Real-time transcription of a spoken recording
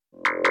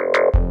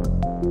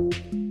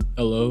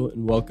Hello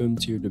and welcome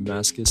to your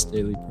Damascus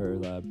Daily Prayer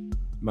Lab.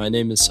 My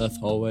name is Seth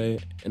Hallway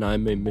and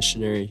I'm a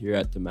missionary here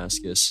at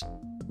Damascus,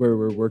 where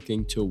we're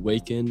working to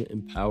awaken,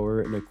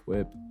 empower, and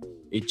equip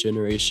a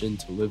generation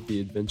to live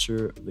the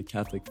adventure of the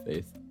Catholic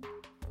faith.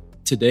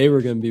 Today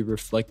we're going to be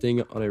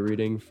reflecting on a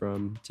reading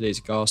from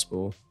today's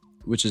Gospel,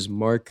 which is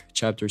Mark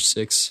chapter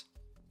 6,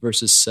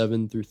 verses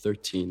 7 through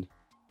 13.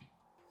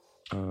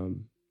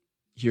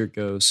 Here it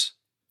goes.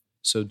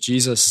 So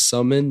Jesus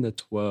summoned the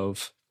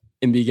 12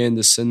 and began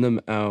to send them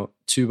out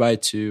 2 by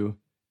 2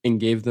 and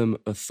gave them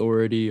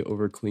authority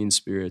over clean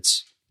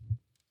spirits.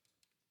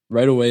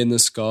 Right away in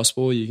this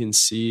gospel, you can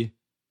see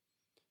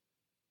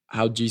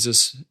how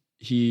Jesus,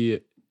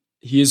 he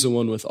is the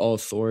one with all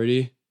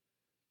authority,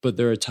 but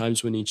there are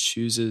times when he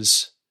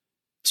chooses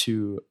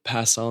to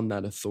pass on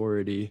that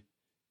authority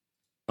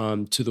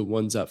to the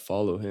ones that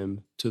follow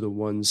him, to the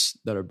ones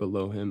that are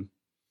below him.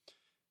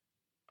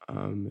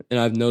 And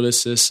I've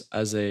noticed this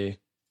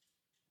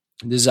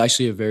this is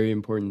actually a very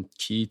important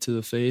key to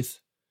the faith,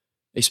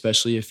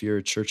 especially if you're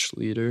a church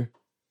leader.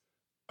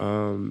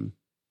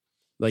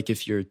 Like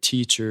if you're a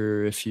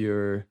teacher, if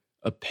you're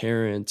a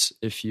parent,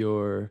 if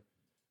you're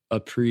a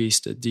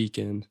priest, a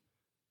deacon.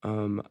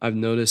 I've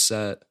noticed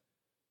that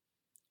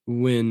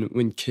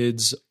when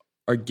kids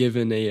are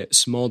given a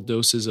small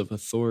doses of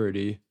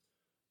authority,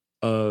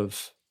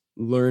 of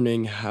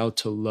learning how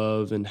to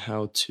love and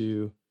how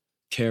to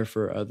care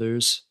for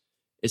others,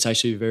 it's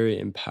actually very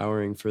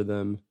empowering for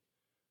them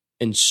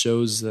and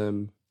shows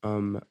them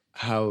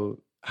how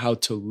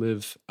to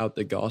live out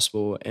the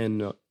gospel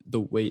and the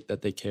weight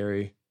that they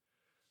carry.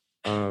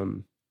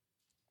 And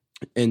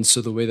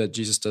so the way that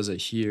Jesus does it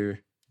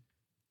here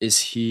is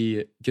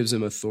he gives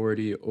them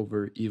authority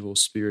over evil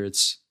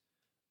spirits,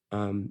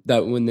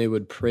 that when they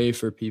would pray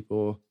for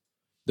people,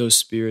 those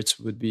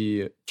spirits would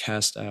be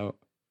cast out,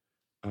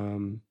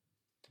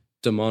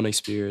 demonic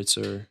spirits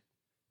or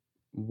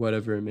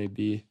whatever it may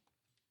be.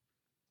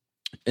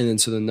 And then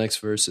so the next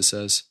verse it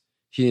says,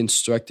 he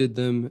instructed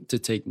them to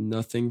take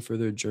nothing for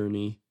their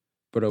journey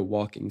but a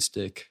walking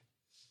stick.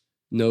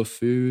 No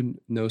food,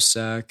 no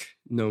sack,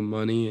 no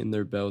money in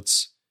their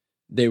belts.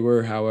 They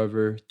were,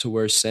 however, to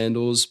wear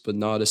sandals, but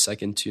not a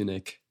second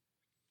tunic.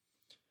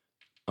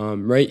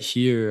 Right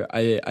here,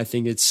 I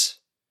think it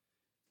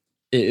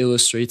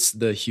illustrates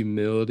the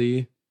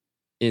humility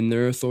in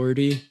their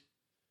authority,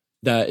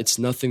 that it's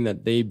nothing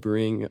that they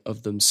bring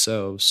of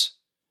themselves.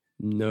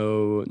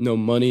 No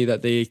money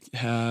that they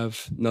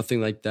have, nothing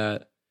like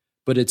that.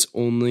 But it's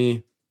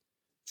only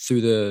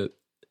through the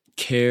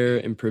care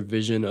and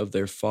provision of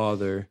their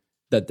Father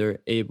that they're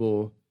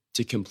able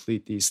to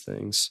complete these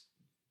things.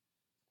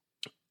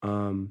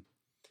 And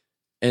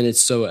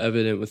it's so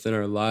evident within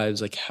our lives,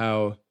 like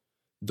how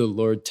the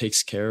Lord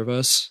takes care of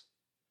us,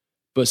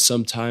 but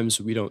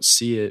sometimes we don't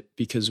see it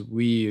because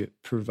we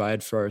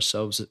provide for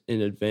ourselves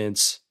in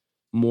advance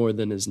more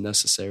than is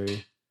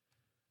necessary.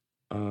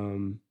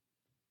 And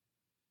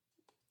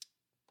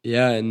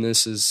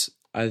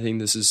I think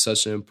this is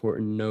such an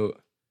important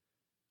note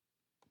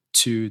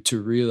to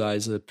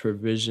realize the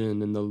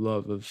provision and the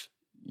love of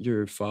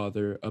your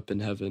Father up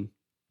in heaven.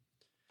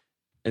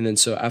 And then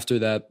so after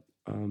that,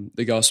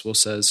 the gospel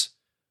says,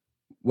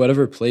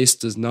 whatever place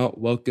does not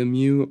welcome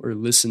you or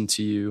listen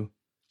to you,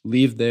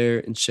 leave there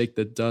and shake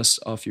the dust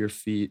off your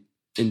feet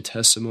in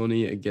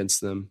testimony against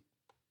them.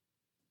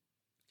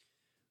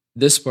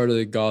 This part of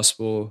the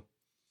gospel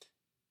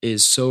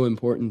is so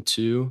important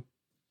too.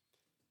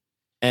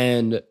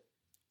 And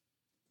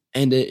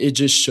it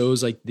just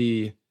shows like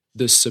the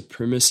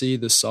supremacy,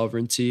 the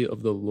sovereignty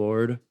of the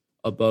Lord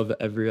above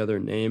every other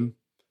name,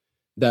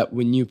 that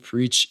when you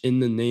preach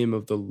in the name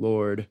of the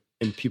Lord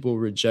and people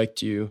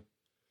reject you,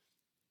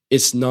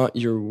 it's not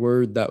your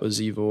word that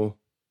was evil,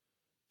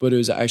 but it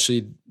was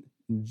actually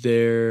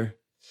their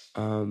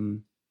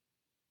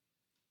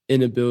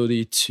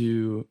inability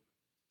to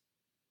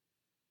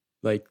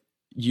like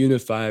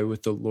unify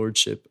with the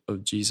lordship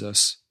of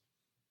Jesus.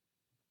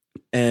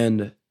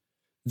 And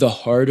the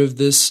heart of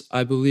this,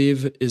 I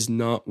believe, is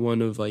not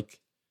one of like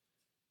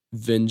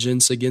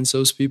vengeance against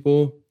those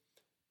people,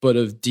 but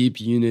of deep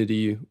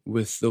unity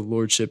with the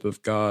lordship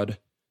of God,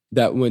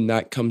 that when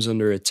that comes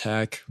under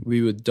attack,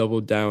 we would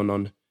double down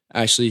on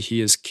actually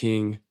he is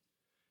king,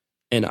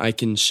 and I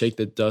can shake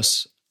the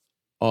dust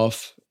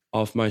off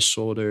my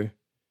shoulder,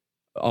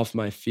 off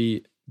my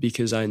feet,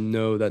 because I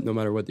know that no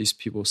matter what these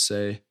people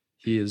say,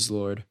 he is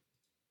Lord.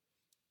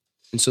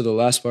 And so the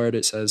last part,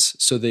 it says,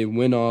 so they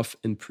went off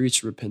and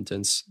preached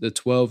repentance. The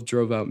 12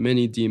 drove out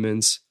many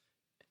demons,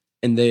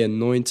 and they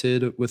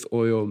anointed with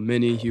oil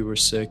many who were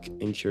sick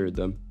and cured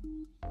them.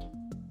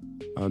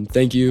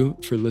 Thank you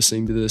for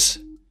listening to this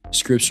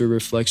scripture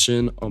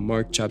reflection on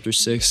Mark chapter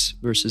 6,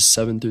 verses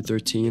 7 through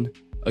 13.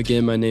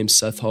 Again, my name's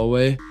Seth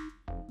Hallway.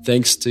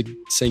 Thanks to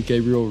St.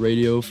 Gabriel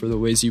Radio for the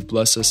ways you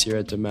bless us here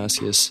at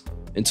Damascus.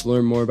 And to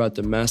learn more about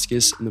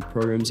Damascus and the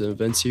programs and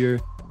events here,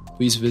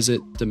 please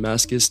visit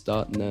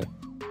damascus.net.